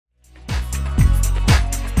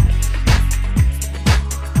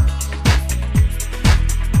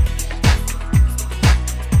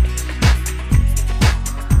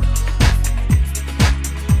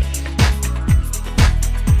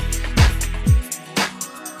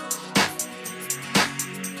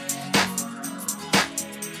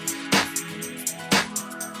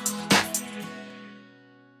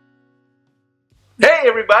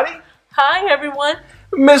everybody. Hi, everyone.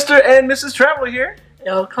 Mr. and Mrs. Traveler here.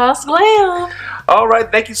 ElleKosGlam. All right,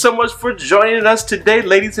 thank you so much for joining us today,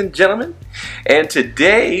 ladies and gentlemen. And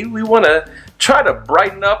today we want to try to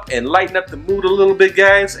brighten up and lighten up the mood a little bit,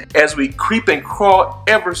 guys, as we creep and crawl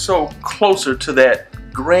ever so closer to that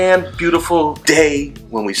grand, beautiful day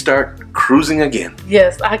when we start cruising again.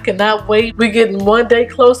 Yes, I cannot wait. We're getting one day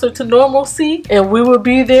closer to normalcy, and we will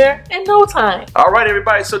be there in no time. All right,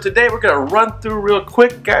 everybody. So today we're going to run through real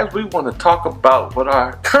quick, guys. We want to talk about what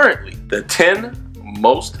are currently the 10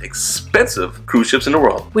 most expensive cruise ships in the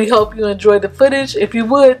world. We hope you enjoyed the footage. If you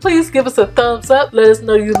would, please give us a thumbs up. Let us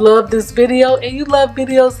know you love this video and you love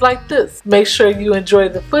videos like this. Make sure you enjoy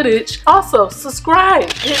the footage. Also, subscribe.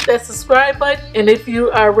 Hit that subscribe button. And if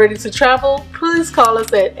you are ready to travel, please call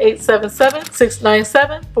us at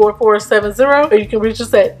 877-697-4470, or you can reach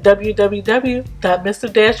us at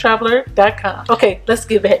www.mr-traveler.com. Okay, let's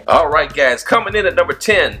get back. All right, guys, coming in at number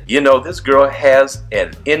 10. You know, this girl has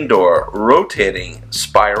an indoor rotating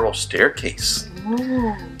spiral staircase.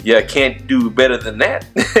 Ooh. Yeah, can't do better than that.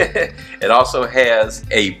 It also has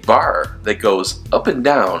a bar that goes up and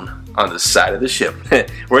down on the side of the ship.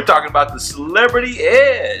 We're talking about the Celebrity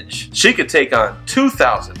Edge. She could take on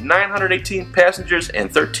 2,918 passengers and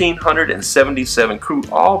 1,377 crew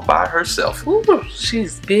all by herself. Ooh,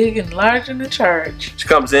 she's big and large and in charge. She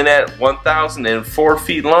comes in at 1,004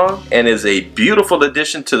 feet long and is a beautiful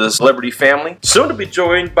addition to the Celebrity family, soon to be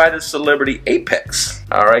joined by the Celebrity Apex.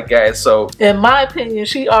 All right, guys, so in my opinion,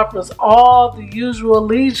 she offers all the usual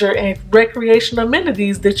leisure and recreation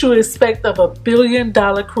amenities that you expect of a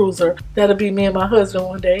billion-dollar cruiser. That'll be me and my husband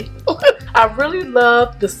one day. I really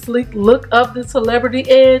love the sleek look of the Celebrity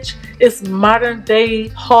Edge. It's modern day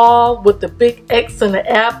hull with the big X in the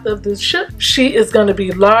aft of the ship. She is going to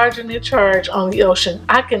be large and in charge on the ocean.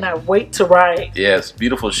 I cannot wait to ride. Yes,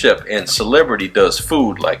 beautiful ship, and Celebrity does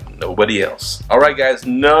food like nobody else. All right, guys,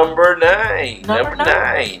 number 9. Number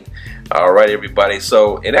 9. All right, everybody.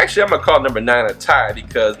 So, and actually, I'm gonna call number 9 a tie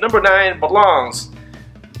because number 9 belongs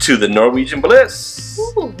to the Norwegian Bliss.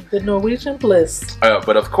 Ooh, the Norwegian Bliss.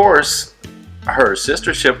 But of course, her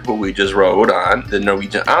sister ship, who we just rode on, the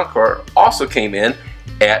Norwegian Encore, also came in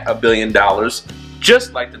at $1 billion,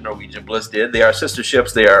 just like the Norwegian Bliss did. They are sister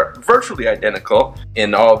ships. They are virtually identical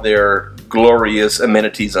in all their glorious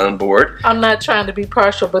amenities on board. I'm not trying to be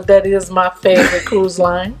partial, but that is my favorite cruise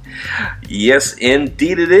line. Yes,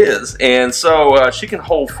 indeed it is. And so she can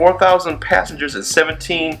hold 4,000 passengers and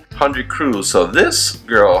 1,700 crews. So this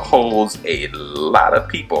girl holds a lot of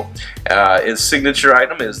people. Its signature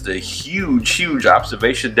item is the huge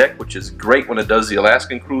observation deck, which is great when it does the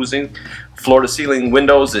Alaskan cruising. Floor-to-ceiling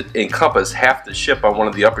windows that encompass half the ship on one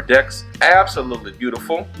of the upper decks. Absolutely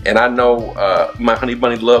beautiful. And I know my honey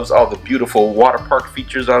bunny loves all the beautiful water park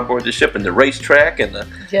features on board the ship and the racetrack and the...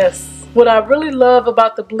 Yes. What I really love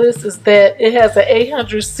about the Bliss is that it has an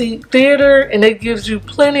 800-seat theater, and it gives you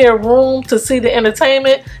plenty of room to see the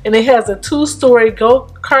entertainment, and it has a 2-story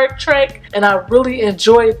go-kart track, and I really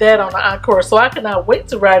enjoyed that on the Encore, so I cannot wait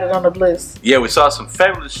to ride it on the Bliss. Yeah, we saw some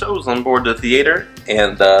fabulous shows on board the theater,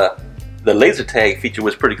 and the laser tag feature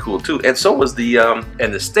was pretty cool too, and so was the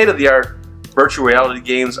state-of-the-art virtual reality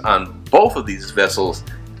games on both of these vessels.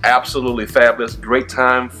 Absolutely fabulous. Great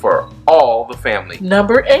time for all the family.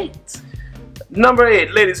 Number 8. Number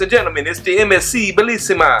 8, ladies and gentlemen, it's the MSC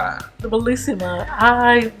Bellissima. The Bellissima.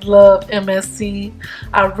 I love MSC.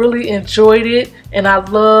 I really enjoyed it, and I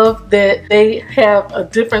love that they have a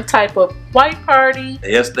different type of white party.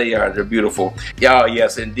 Yes, they are. They're beautiful. Yeah,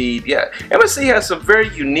 yes, indeed. Yeah, MSC has some very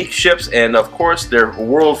unique ships, and of course, their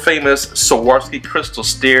world-famous Swarovski crystal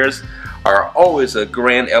stairs are always a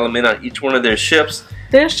grand element on each one of their ships.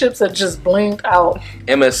 Their ships are just blinged out.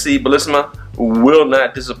 MSC Bellissima will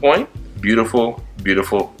not disappoint. Beautiful,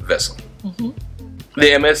 beautiful vessel. The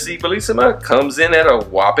MSC Bellissima comes in at a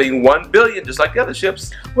whopping $1 billion, just like the other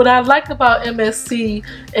ships. What I like about MSC,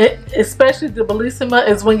 especially the Bellissima,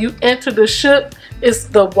 is when you enter the ship, it's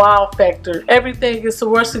the wow factor. Everything is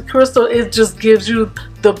Swarovski crystal. It just gives you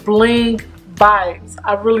the bling vibes.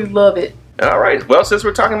 I really love it. All right. Well, since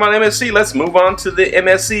we're talking about MSC, let's move on to the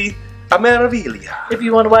MSC Meraviglia. If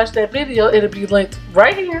you want to watch that video, it'll be linked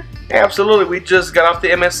right here. Absolutely. We just got off the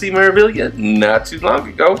MSC Meraviglia not too long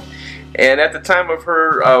ago. And at the time of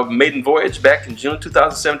her maiden voyage back in June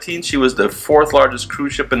 2017, she was the 4th largest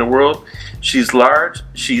cruise ship in the world. She's large.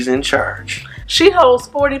 She's in charge. She holds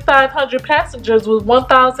 4,500 passengers with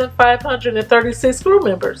 1,536 crew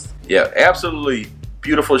members. Yeah, absolutely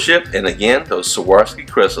beautiful ship. And again, those Swarovski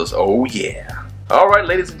crystals. Oh, yeah. All right,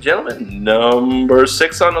 ladies and gentlemen, number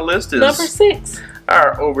 6 on the list is... Number 6.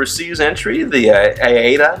 our overseas entry, the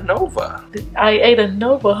Aida Nova. The Aida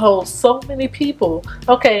Nova holds so many people.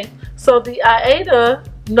 Okay, so the Aida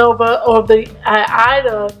Nova, or the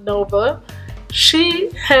Aida Nova, she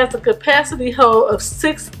has a capacity hold of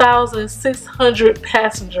 6,600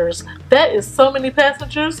 passengers. That is so many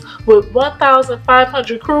passengers with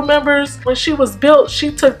 1,500 crew members. When she was built, she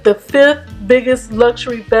took the 5th biggest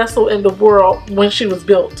luxury vessel in the world when she was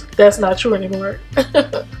built. That's not true anymore.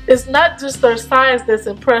 It's not just her size that's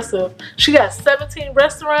impressive. She got 17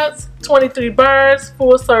 restaurants, 23 bars,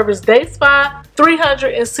 full service day spa,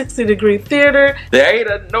 360-degree theater. The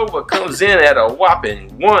Aida Nova comes in at a whopping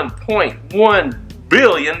 $1.1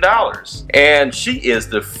 billion. And she is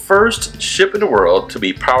the first ship in the world to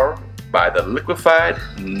be powered by the liquefied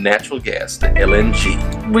natural gas, the LNG.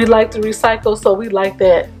 We like to recycle, so we like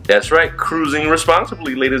that. That's right, cruising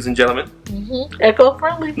responsibly, ladies and gentlemen.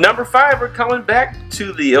 Eco-friendly. Number 5, we're coming back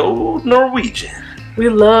to the old Norwegian. We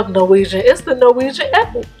love Norwegian. It's the Norwegian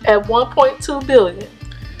Epic at 1.2 billion.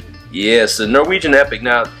 Yes, the Norwegian Epic.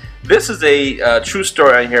 Now, this is a true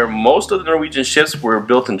story on here. Most of the Norwegian ships were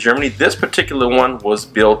built in Germany. This particular one was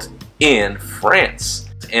built in France.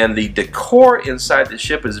 And the decor inside the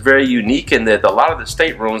ship is very unique in that a lot of the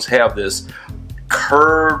staterooms have this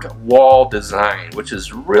curved wall design, which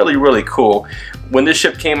is really, really cool. When this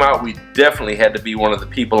ship came out, we definitely had to be one of the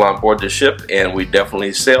people on board the ship, and we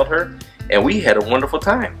definitely sailed her, and we had a wonderful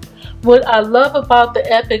time. What I love about the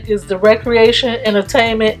Epic is the recreation,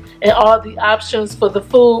 entertainment, and all the options for the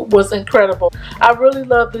food was incredible. I really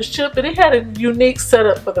love this ship, and it had a unique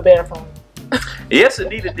setup for the bathroom. Yes,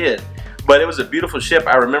 indeed it did. But it was a beautiful ship.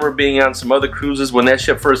 I remember being on some other cruises when that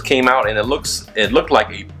ship first came out, and it looked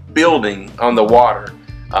like a building on the water.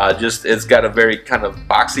 It's got a very kind of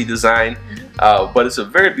boxy design, but it's a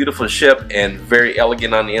very beautiful ship and very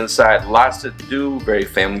elegant on the inside. Lots to do, very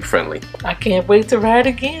family friendly. I can't wait to ride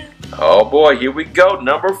again. Oh boy, here we go.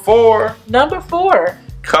 Number 4. Number 4.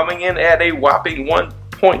 Coming in at a whopping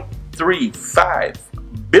 1.35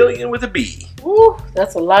 billion with a B. Ooh,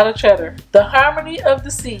 that's a lot of cheddar. The Harmony of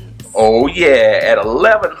the Seas. Oh yeah, at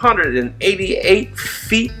 1,188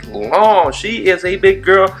 feet long. She is a big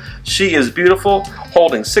girl. She is beautiful,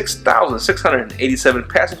 holding 6,687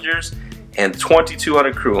 passengers and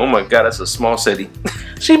 2,200 crew. Oh my God, that's a small city.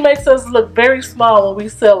 She makes us look very small when we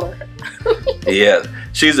sell her. Yeah,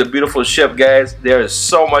 she's a beautiful ship, guys. There is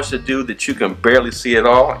so much to do that you can barely see it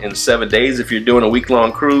all in 7 days. If you're doing a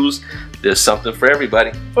week-long cruise, there's something for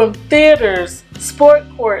everybody. From theaters, sport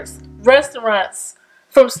courts, restaurants,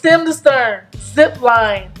 from stem to stern, zip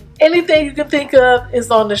line, anything you can think of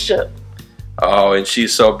is on the ship. Oh, and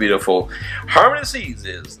she's so beautiful. Harmony of the Seas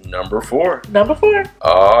is number 4. Number 4.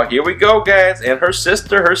 Oh, here we go, guys. And her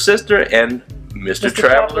sister, and Mr.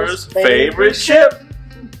 Traveler's favorite ship.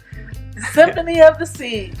 Symphony of the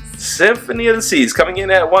Seas. Symphony of the Seas coming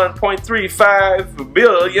in at $1.35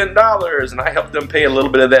 billion. And I helped them pay a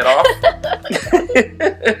little bit of that off.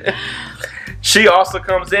 She also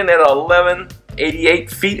comes in at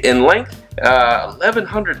 1,188 feet in length.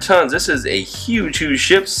 1,100 tons. This is a huge, huge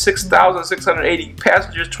ship. 6,680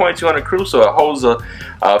 passengers, 2,200 crew, so it holds a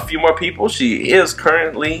few more people. She is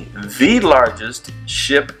currently the largest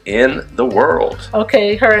ship in the world.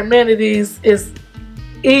 Okay, her amenities is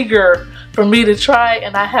eager for me to try,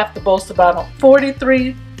 and I have to boast about them.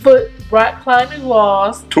 43-foot rock climbing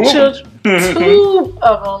walls, two of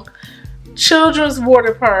them, children's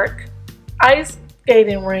water park, ice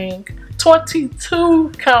skating rink,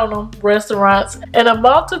 22, count them, restaurants, and a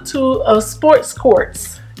multitude of sports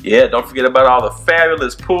courts. Yeah, don't forget about all the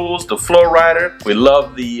fabulous pools, the flow rider. We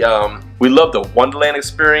love the Wonderland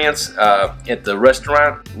experience at the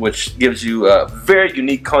restaurant, which gives you a very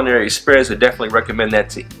unique culinary experience. We definitely recommend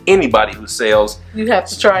that to anybody who sails. You have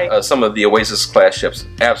to try it. Some of the Oasis-class ships.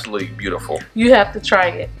 Absolutely beautiful. You have to try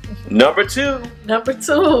it. Number 2. Number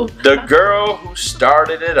 2. The girl who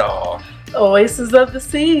started it all. Oasis of the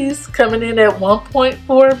Seas coming in at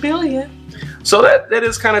 1.4 billion. So that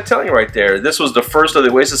is kind of telling right there. This was the first of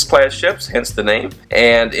the Oasis-class ships, hence the name,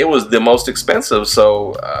 and it was the most expensive.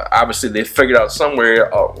 So obviously they figured out somewhere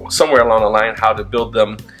along the line how to build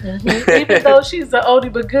them. Even though she's an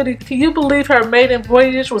oldie but goodie, can you believe her maiden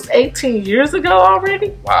voyage was 18 years ago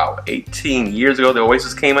already? Wow, 18 years ago the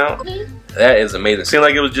Oasis came out? That is amazing. Seemed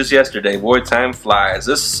like it was just yesterday. Boy, time flies.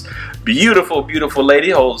 This beautiful, beautiful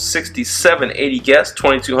lady holds 6,780 guests,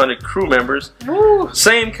 2,200 crew members. Woo.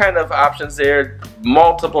 Same kind of options there.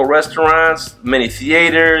 Multiple restaurants, many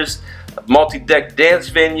theaters, multi-deck dance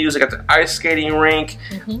venues. I got the ice skating rink.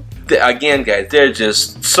 Again, guys, there's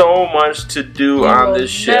just so much to do on this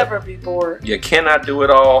ship. Never be bored. You cannot do it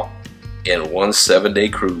all in one 7-day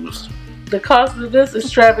cruise. The cost of this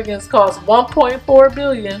extravagance costs $1.4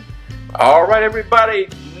 billion. All right, everybody.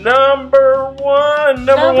 Number one.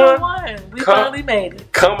 We finally made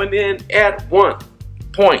it. Coming in at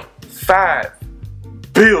 $1.5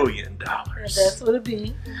 billion. And that's what it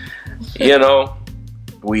be. You know,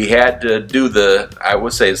 we had to do the, I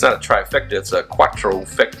would say it's not a trifecta, it's a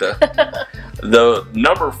quattrofecta. The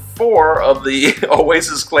number 4 of the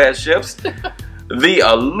Oasis-class ships, the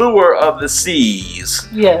Allure of the Seas.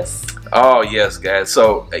 Yes. Oh, yes, guys.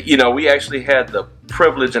 So, you know, we actually had the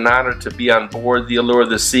privilege and honor to be on board the Allure of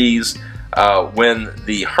the Seas when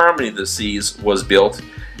the Harmony of the Seas was built.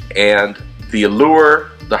 And the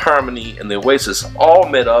Allure, the Harmony, and the Oasis all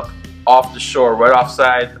met up off the shore, right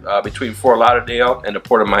offside between Fort Lauderdale and the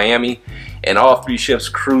port of Miami. And all 3 ships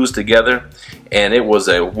cruised together. And it was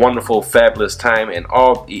a wonderful, fabulous time. And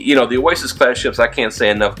all, you know, the Oasis-class ships, I can't say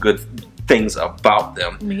enough good things about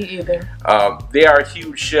them. Me either. They are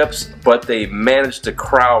huge ships, but they manage to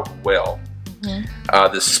crowd well.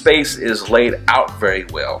 The space is laid out very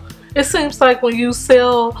well. It seems like when you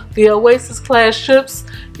sell the Oasis-class ships,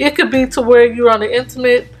 it could be to where you're on an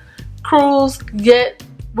intimate cruise, yet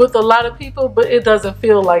with a lot of people, but it doesn't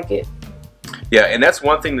feel like it. Yeah, and that's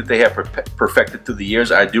one thing that they have perfected through the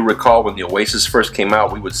years. I do recall when the Oasis first came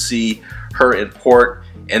out, we would see her in port,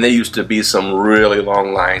 and there used to be some really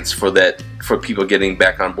long lines for people getting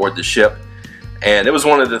back on board the ship. And it was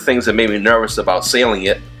one of the things that made me nervous about sailing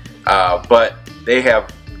it. But they have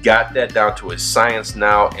got that down to a science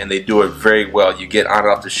now, and they do it very well. You get on and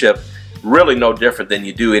off the ship really no different than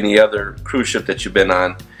you do any other cruise ship that you've been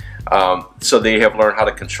on. So they have learned how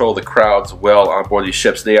to control the crowds well on board these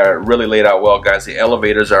ships. They are really laid out well, guys. The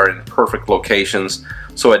elevators are in perfect locations,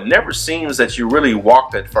 so it never seems that you really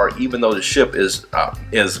walk that far, even though the ship is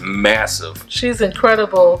massive. She's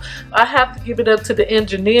incredible. I have to give it up to the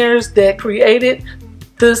engineers that created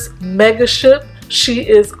this mega ship. She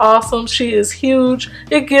is awesome. She is huge.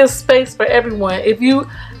 It gives space for everyone. If you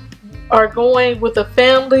are going with a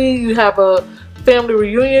family, you have a family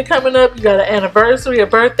reunion coming up, you got an anniversary, a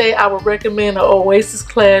birthday, I would recommend an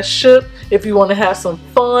Oasis-class ship. If you want to have some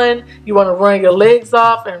fun, you want to run your legs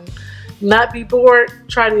off and not be bored,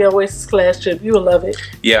 try the Oasis-class ship. You will love it.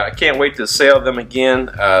 Yeah, I can't wait to sail them again.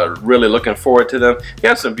 Really looking forward to them. You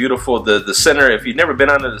have some beautiful, the center, if you've never been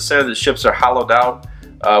under the center, the ships are hollowed out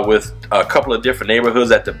with a couple of different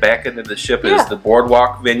neighborhoods. At the back end of the ship is the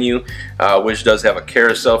boardwalk venue, which does have a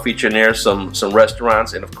carousel feature in there, some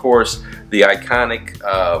restaurants, and of course the iconic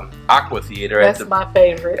Aqua Theater. That's my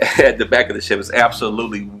favorite. At the back of the ship is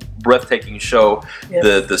absolutely breathtaking show.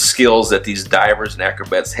 Yes. The skills that these divers and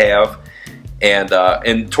acrobats have. And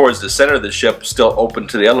towards the center of the ship, still open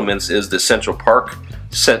to the elements, is the Central Park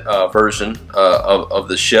version of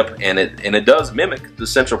the ship, and it does mimic the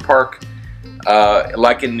Central Park.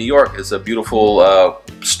 Like in New York, it's a beautiful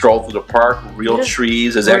stroll through the park, real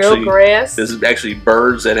trees. There's real grass. There's actually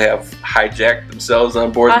birds that have hijacked themselves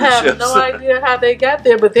on board the ships. I have no idea how they got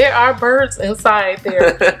there, but there are birds inside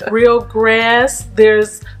there. Real grass.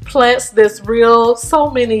 There's plants. There's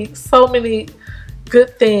so many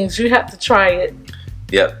good things. You have to try it.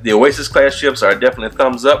 Yeah, the Oasis-class ships are definitely a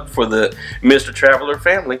thumbs up for the Mr. Traveler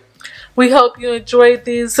family. We hope you enjoyed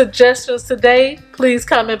these suggestions today. Please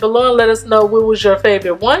comment below and let us know what was your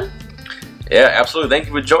favorite one. Yeah, absolutely. Thank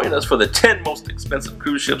you for joining us for the 10 most expensive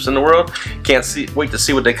cruise ships in the world. Can't wait to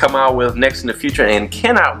see what they come out with next in the future, and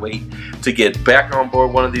cannot wait to get back on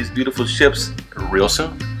board one of these beautiful ships real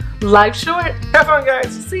soon. Life's short. Have fun,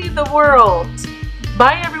 guys. See the world.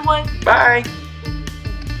 Bye, everyone. Bye.